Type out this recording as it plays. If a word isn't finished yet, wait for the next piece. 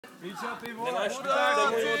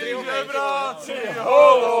Chudaci, žebráci,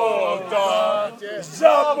 holota,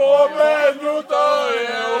 zapomenutá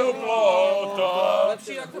je úplota,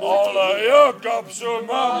 ale já kapsu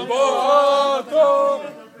mám bohatou,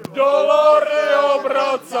 dolary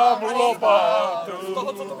obracám lopátu,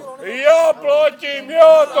 já platím,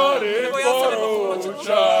 já tady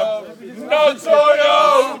poručám, na co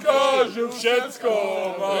já ukážu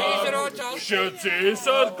všecko mám. Všetci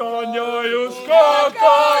se skláňají,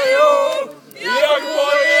 skákají, jak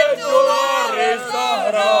moje dolary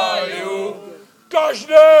zahrají.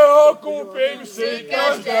 Každého koupím si,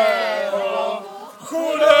 každého,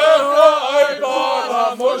 chudého aj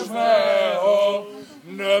pána možného.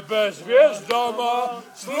 Nebe s hvězdama,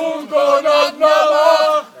 slunko nad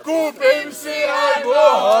nama, koupím si aj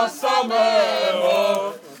Boha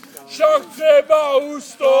samého. Však třeba u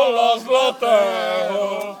stola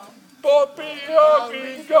zlatého, popíja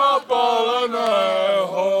vínka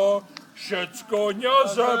paleného. Všecko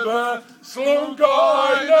nezebe, slunka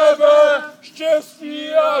aj nebe, štěstí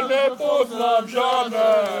já nepoznám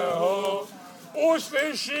žádného.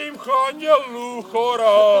 Uslyším chanělů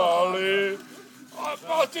chorály, a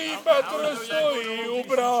patý Petr stojí u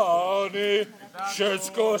brány.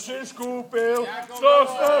 Všecko si skupil, co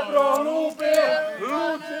se prohlupil,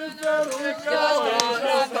 Lucifer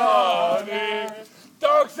ukázal stány.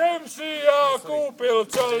 Tak jsem si já koupil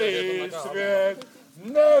celý svět,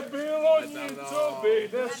 nebylo nic, co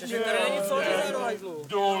bych nesměl.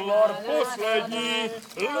 Dolar poslední,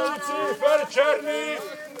 Lucifer černý,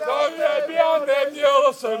 tak já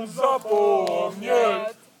neměl jsem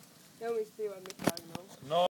zapomnět.